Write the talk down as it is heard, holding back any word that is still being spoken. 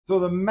So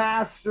the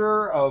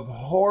master of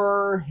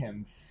horror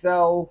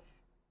himself,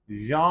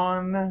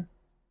 Jean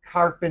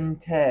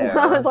Carpenter.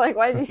 I was like,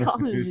 why did you call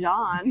him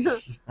Jean?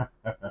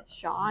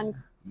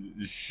 Sean?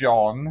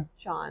 Sean.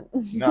 Sean.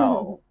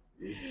 No.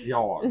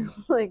 Jean.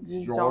 Like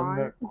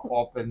Jean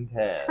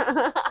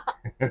Carpenter.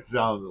 It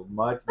sounds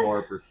much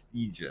more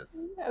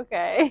prestigious.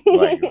 Okay.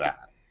 Like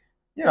that.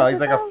 You know, he's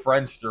like a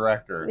French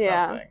director or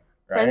something.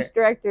 Right? French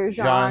director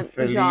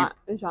Jean-Philippe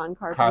Jean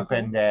Carpenter.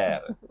 Carpenter.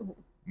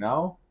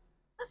 No?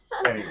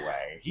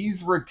 Anyway,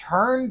 he's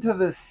returned to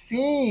the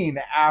scene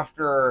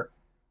after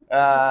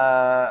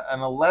an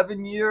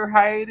 11-year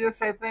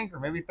hiatus, I think, or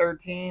maybe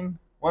 13.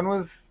 When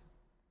was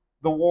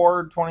the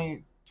war?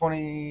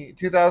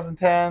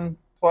 2010,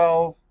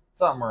 12,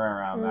 something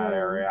around that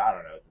area. I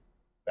don't know. It's a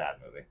bad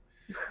movie.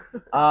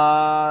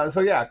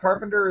 So yeah,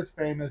 Carpenter is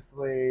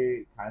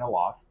famously kind of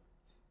lost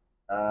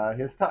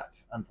his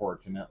touch,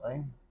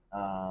 unfortunately.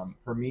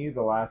 For me,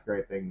 the last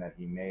great thing that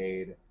he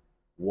made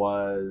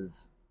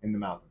was In the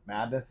Mouth of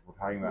Madness. If we're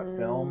talking about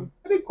film,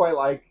 I did quite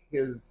like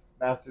his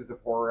Masters of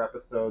Horror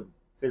episodes,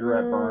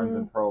 Cigarette Burns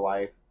and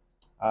Pro-Life.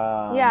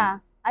 Yeah,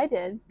 I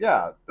did.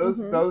 Yeah,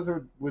 those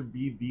would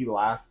be the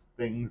last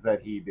things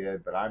that he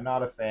did, but I'm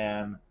not a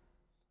fan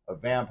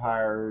of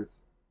Vampires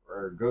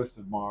or Ghost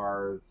of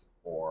Mars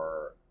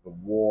or The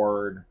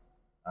Ward.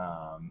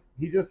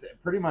 He just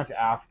pretty much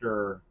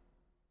after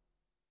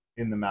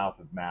In the Mouth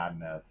of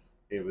Madness,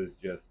 it was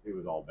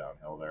all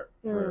downhill there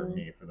for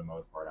me for the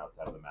most part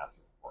outside of the Masters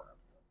of Horror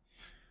episode.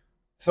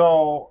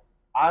 So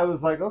I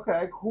was like,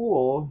 okay,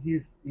 cool.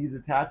 He's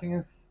attaching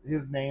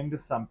his name to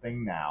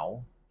something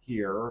now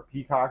here.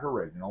 Peacock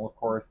original, of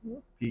course.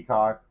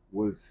 Peacock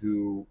was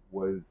who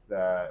was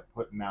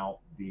putting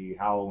out the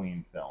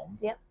Halloween films.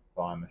 Yep.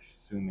 So I'm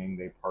assuming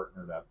they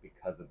partnered up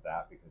because of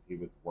that, because he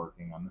was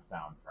working on the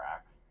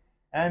soundtracks.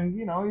 And,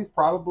 you know, he's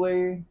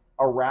probably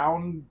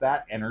around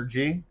that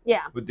energy.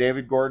 Yeah. With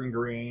David Gordon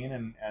Green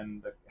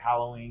and the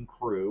Halloween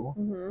crew.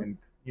 And,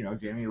 you know,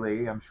 Jamie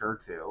Lee, I'm sure,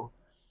 too.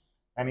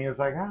 And he was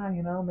like,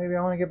 you know, maybe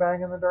I want to get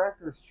back in the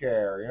director's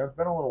chair. You know, it's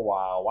been a little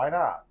while. Why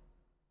not?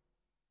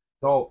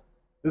 So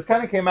this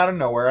kind of came out of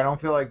nowhere. I don't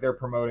feel like they're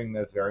promoting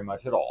this very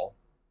much at all.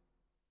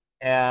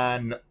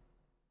 And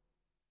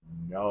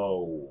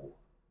nobody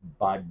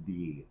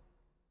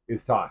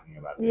is talking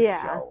about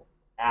this show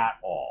at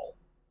all.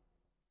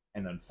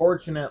 And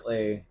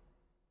unfortunately,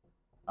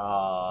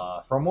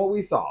 from what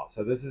we saw,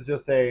 so this is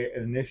just an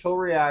initial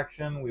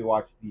reaction. We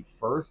watched the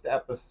first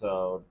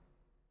episode.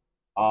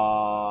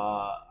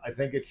 I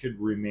think it should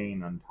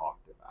remain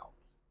untalked about,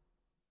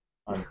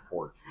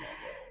 unfortunately.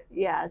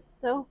 Yeah,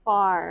 so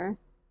far.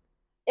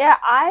 Yeah,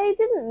 I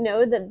didn't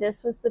know that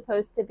this was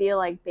supposed to be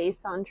like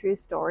based on true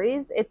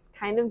stories. It's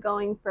kind of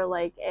going for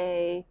like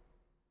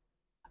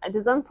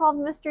does Unsolved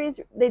Mysteries,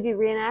 they do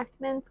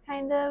reenactments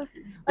kind of?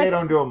 They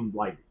don't do them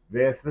like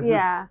this. This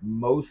is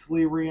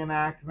mostly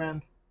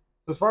reenactment.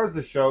 So as far as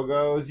the show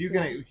goes, you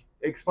can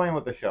explain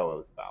what the show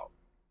is about.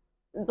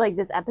 Like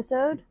this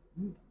episode?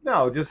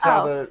 No, just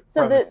how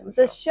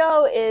the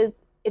show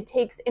is, it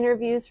takes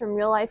interviews from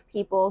real life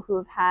people who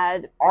have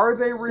had Are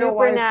they real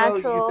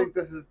life though? You think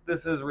this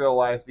is real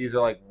life? These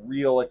are like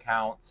real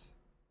accounts?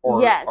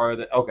 Or yes. Are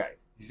they okay?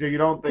 So you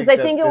don't think because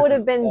I think it would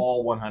have been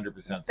all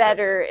 100%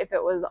 better if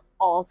it was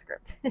all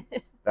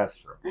scripted. That's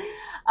true.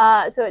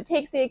 So it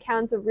takes the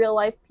accounts of real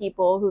life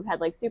people who've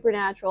had like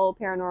supernatural,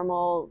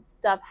 paranormal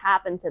stuff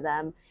happen to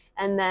them,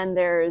 and then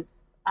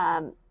there's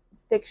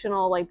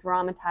fictional, like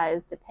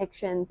dramatized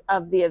depictions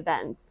of the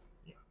events,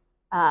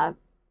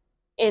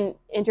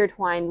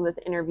 intertwined with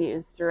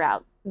interviews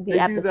throughout the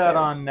episode. They do that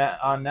on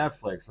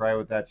Netflix, right?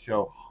 With that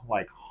show,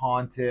 like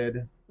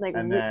Haunted,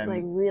 and then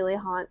like really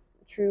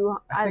true.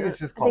 I think it's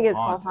just called. I think it's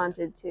called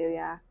Haunted too.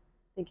 Yeah, I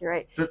think you're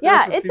right.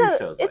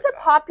 It's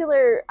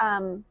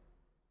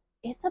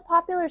a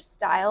popular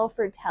style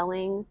for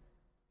telling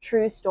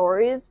true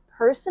stories.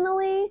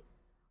 Personally,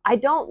 I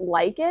don't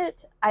like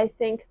it. I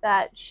think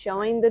that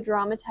showing the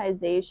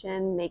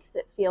dramatization makes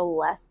it feel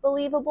less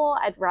believable.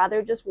 I'd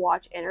rather just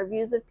watch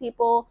interviews of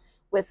people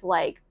with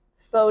like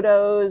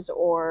photos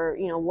or,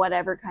 you know,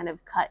 whatever kind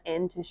of cut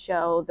in to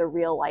show the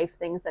real life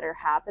things that are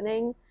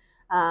happening.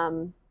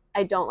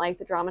 I don't like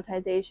the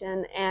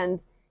dramatization.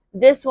 And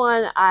this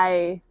one,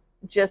 I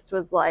just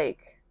was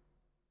like,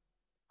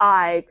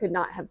 I could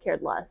not have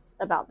cared less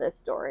about this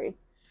story.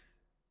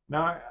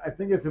 Now, I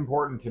think it's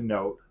important to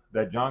note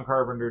that John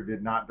Carpenter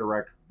did not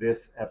direct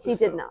this episode. He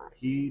did not.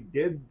 He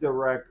did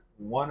direct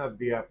one of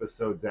the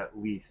episodes at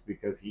least,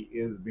 because he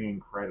is being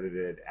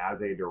credited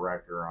as a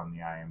director on the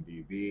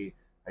IMDb.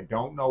 I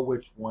don't know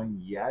which one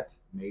yet.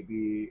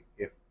 Maybe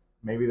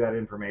that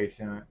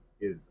information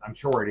is, I'm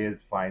sure it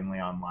is finally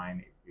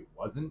online. It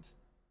wasn't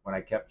when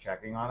I kept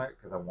checking on it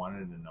because I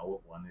wanted to know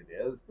what one it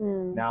is.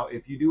 Now,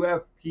 if you do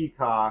have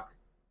Peacock,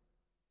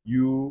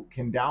 you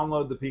can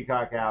download the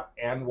Peacock app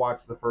and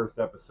watch the first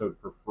episode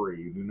for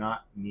free. You do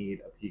not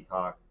need a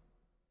Peacock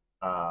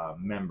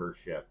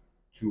membership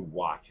to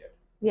watch it.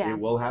 Yeah. It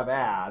will have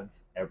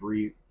ads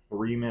every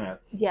 3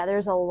 minutes. Yeah,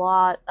 there's a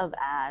lot of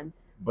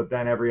ads. But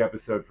then every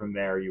episode from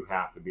there, you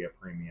have to be a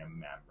premium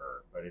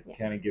member. But it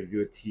kind of gives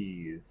you a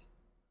tease.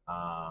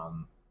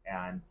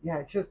 And yeah,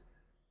 it's just,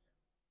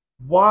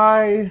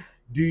 why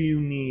do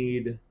you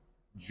need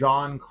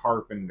John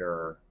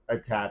Carpenter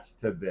attached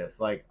to this?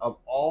 Like, of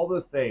all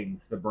the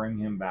things to bring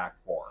him back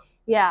for.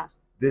 Yeah.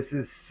 This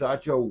is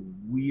such a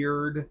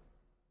weird,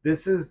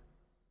 this is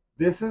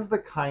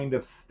the kind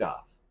of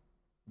stuff.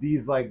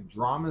 These like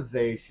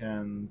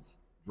dramatizations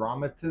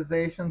or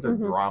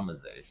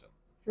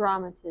dramatizations?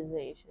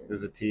 Dramatizations.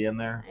 There's a T in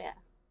there? Yeah.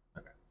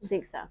 Okay. I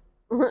think so.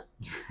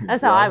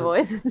 That's how I've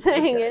always been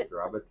saying it.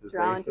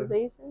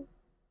 Dramatization.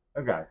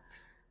 Okay.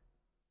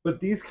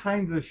 But these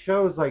kinds of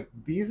shows, like,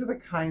 these are the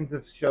kinds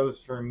of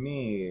shows for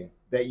me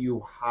that you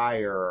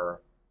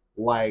hire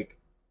like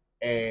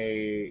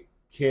a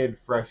kid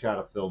fresh out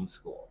of film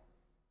school.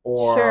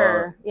 Or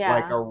sure, yeah.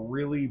 like a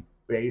really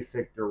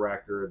basic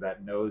director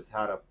that knows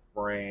how to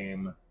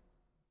frame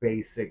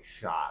basic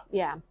shots.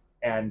 Yeah.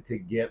 And to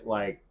get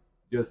like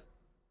just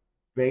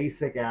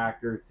basic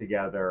actors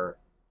together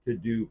to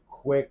do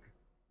quick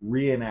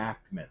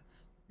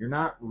reenactments. You're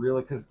not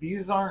really, because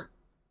these aren't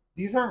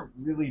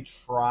really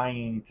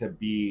trying to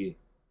be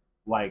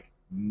like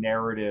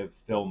narrative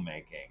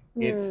filmmaking.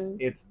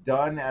 It's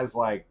done as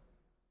like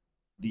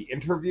the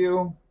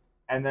interview,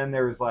 and then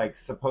there's like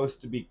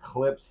supposed to be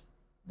clips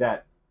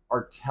that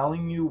are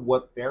telling you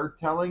what they're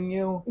telling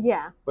you.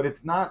 Yeah. But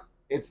it's not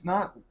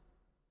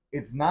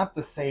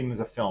the same as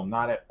a film,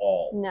 not at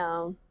all.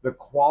 No. The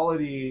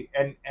quality,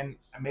 and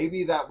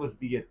maybe that was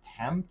the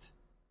attempt.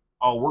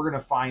 Oh, we're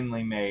going to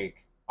finally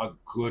make a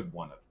good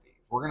one of these.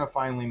 We're going to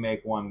finally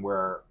make one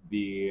where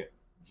the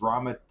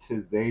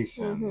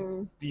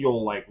dramatizations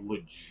feel like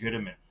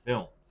legitimate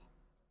films.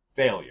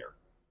 Failure.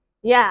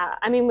 Yeah,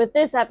 I mean, with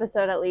this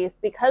episode at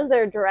least, because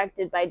they're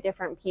directed by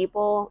different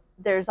people,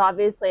 there's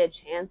obviously a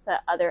chance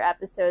that other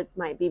episodes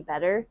might be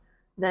better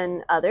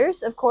than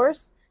others, of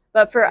course.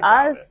 But for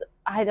us,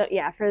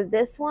 for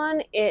this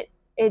one, it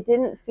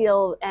didn't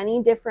feel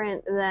any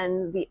different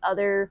than the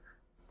other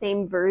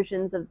same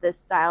versions of this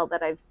style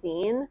that I've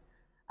seen.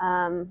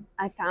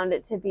 I found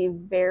it to be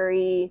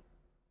very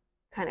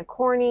kind of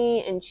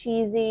corny and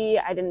cheesy.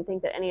 I didn't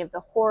think that any of the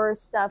horror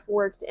stuff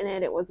worked in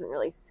it. It wasn't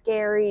really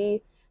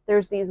scary.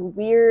 There's these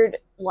weird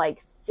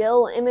like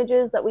still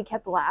images that we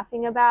kept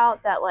laughing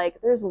about, that like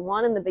there's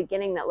one in the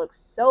beginning that looks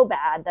so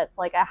bad that's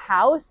like a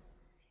house.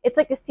 It's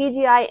like a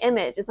CGI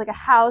image. It's like a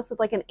house with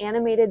like an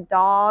animated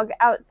dog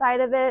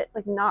outside of it,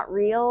 like not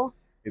real.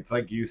 It's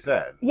like you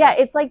said. Yeah,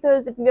 it's like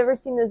those, if you've ever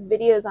seen those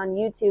videos on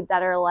YouTube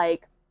that are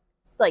like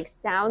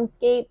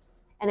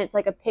soundscapes, and it's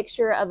like a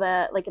picture of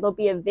like it'll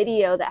be a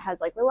video that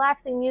has like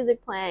relaxing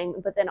music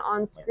playing, but then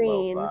on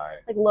screen,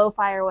 like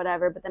lo-fi or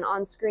whatever, but then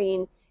on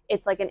screen,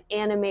 it's like an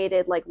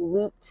animated, like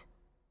looped,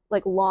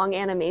 like long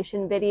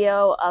animation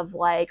video of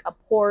like a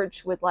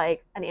porch with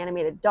like an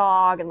animated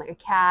dog and like a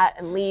cat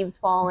and leaves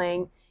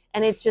falling.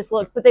 And it's just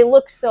but they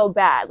look so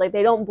bad. Like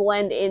they don't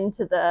blend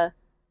into the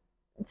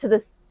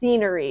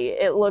scenery.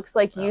 It looks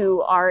like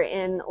you are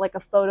in like a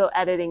photo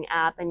editing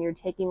app and you're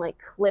taking like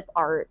clip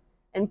art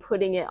and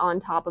putting it on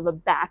top of a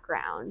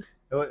background.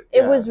 Yeah.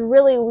 It was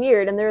really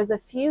weird. And there's a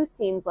few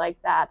scenes like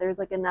that. There's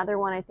like another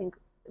one, I think,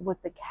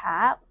 with the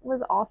cat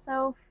was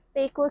also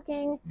fake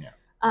looking. Yeah.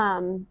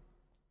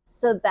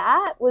 So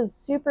that was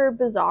super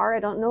bizarre. I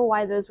don't know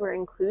why those were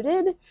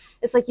included.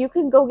 It's like you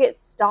can go get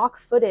stock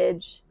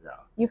footage. Yeah.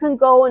 You can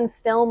go and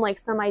film like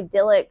some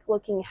idyllic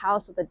looking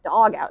house with a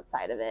dog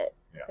outside of it.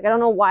 Yeah. Like I don't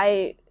know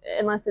why,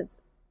 unless it's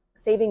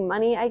saving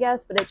money, I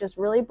guess, but it just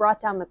really brought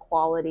down the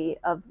quality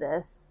of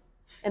this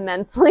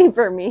immensely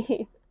for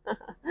me.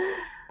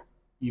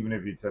 Even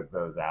if you took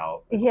those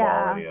out, the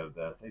quality of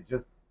this, it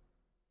just,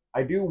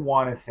 I do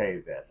want to say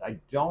this. I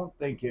don't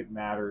think it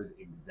matters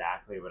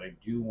exactly, but I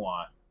do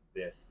want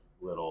this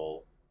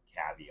little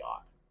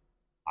caveat.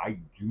 I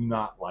do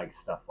not like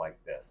stuff like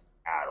this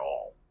at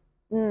all.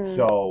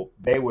 So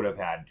they would have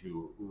had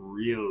to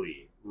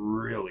really,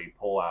 really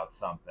pull out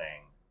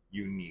something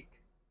unique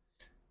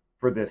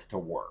for this to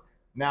work.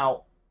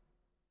 Now,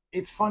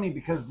 it's funny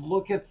because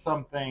look at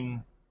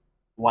something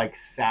like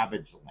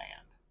Savage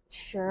Land.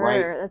 Sure.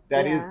 Right?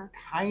 That is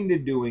kind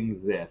of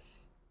doing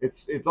this.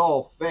 It's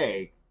all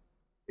fake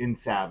in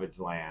Savage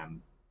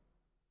Land,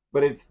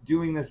 but it's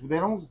doing this, but they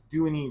don't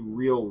do any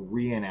real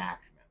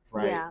reenactments,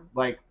 right? Yeah.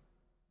 Like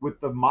with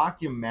the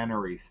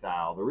mockumentary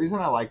style, the reason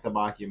I like the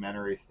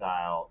mockumentary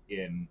style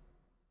in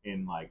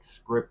like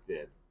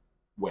scripted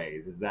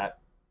ways is that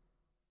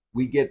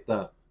we get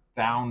the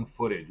found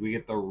footage, we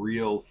get the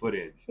real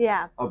footage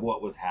of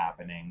what was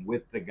happening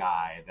with the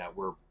guy that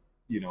we're,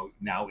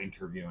 now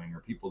interviewing,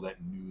 or people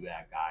that knew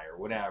that guy or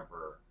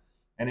whatever.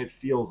 And it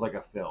feels like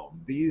a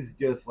film. These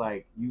just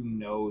like,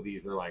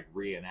 these are like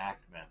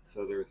reenactments.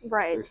 So there's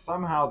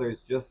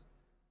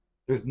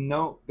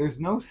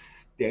no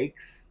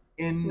stakes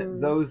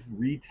in those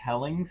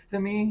retellings to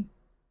me.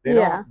 They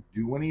don't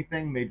do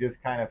anything. They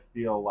just kind of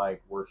feel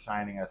like we're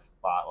shining a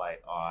spotlight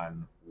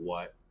on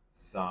what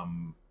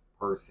some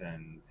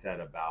person said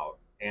about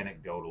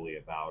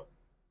anecdotally about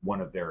one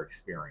of their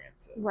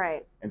experiences.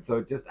 Right. And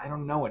so just, I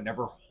don't know, it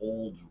never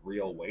holds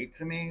real weight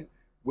to me,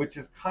 which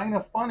is kind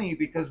of funny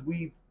because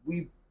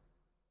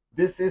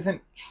this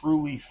isn't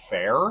truly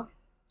fair.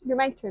 Your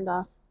mic turned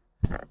off.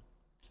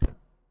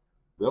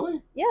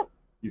 Really? Yep.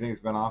 You think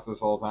it's been off this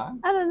whole time?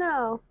 I don't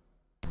know.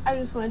 I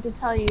just wanted to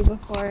tell you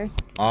before.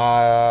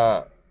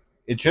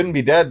 It shouldn't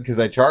be dead because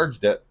I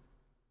charged it.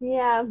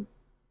 Yeah.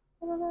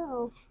 I don't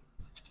know.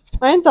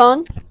 Mine's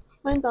on.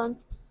 Mine's on.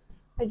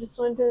 I just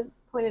wanted to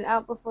point it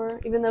out before,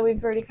 even though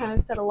we've already kind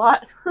of said a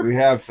lot. We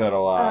have said a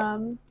lot.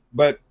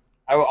 But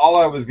all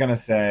I was going to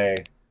say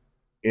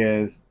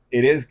is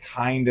it is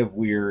kind of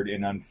weird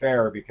and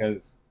unfair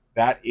because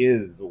that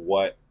is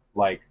what,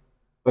 like,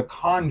 The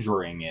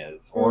Conjuring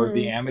is, or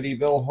the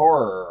Amityville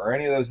Horror, or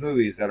any of those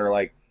movies that are,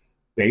 like,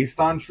 based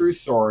on true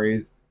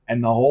stories,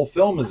 and the whole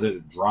film is a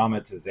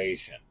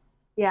dramatization.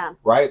 Yeah.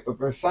 Right? But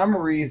for some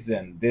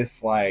reason,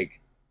 this,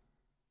 like,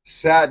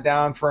 sat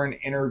down for an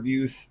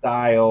interview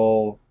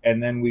style,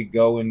 and then we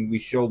go and we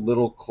show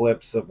little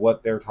clips of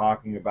what they're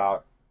talking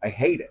about. I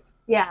hate it.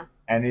 Yeah.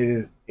 And it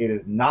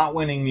is not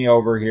winning me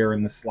over here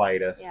in the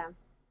slightest. Yeah.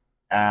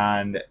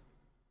 And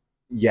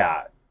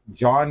yeah,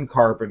 John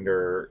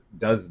Carpenter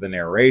does the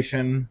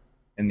narration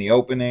in the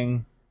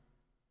opening,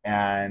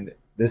 and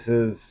this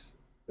is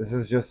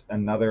just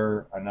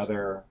another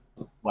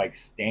like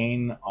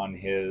stain on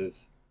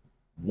his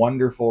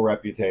wonderful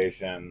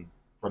reputation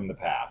from the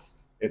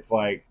past. It's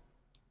like,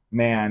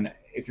 man,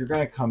 if you're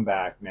going to come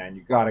back, man,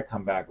 you got to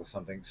come back with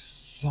something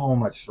so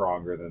much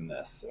stronger than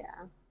this.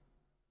 Yeah.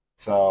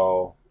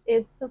 So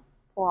it's a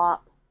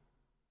flop.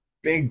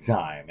 Big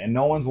time. And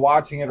no one's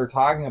watching it or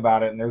talking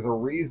about it, and there's a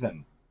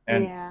reason.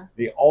 And yeah.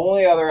 The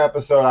only other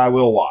episode I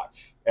will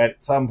watch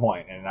at some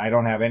point, and I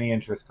don't have any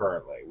interest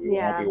currently, we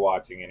won't be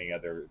watching any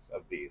others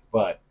of these,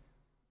 but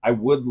I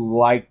would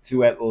like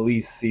to at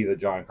least see the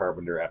John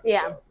Carpenter episode.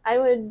 Yeah, I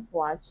would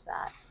watch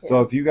that too.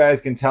 So if you guys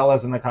can tell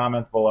us in the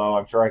comments below,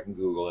 I'm sure I can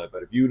Google it,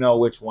 but if you know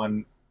which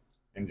one,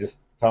 and just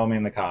tell me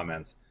in the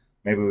comments,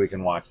 maybe we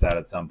can watch that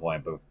at some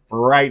point. But for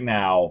right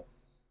now,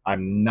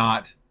 I'm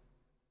not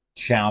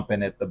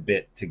chomping at the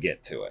bit to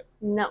get to it.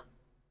 No.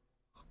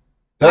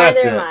 So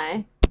that's Neither it. am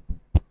I.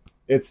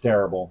 It's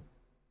terrible.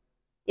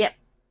 Yep.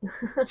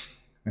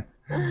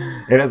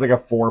 It has like a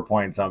 4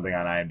 point something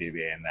on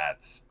IMDb, and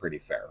that's pretty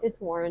fair.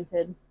 It's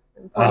warranted,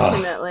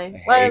 unfortunately.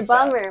 Ugh, what a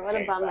bummer. That. What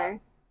a bummer.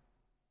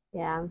 That.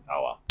 Yeah.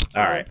 Oh well.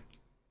 All right.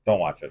 Don't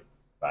watch it.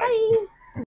 Bye. Bye.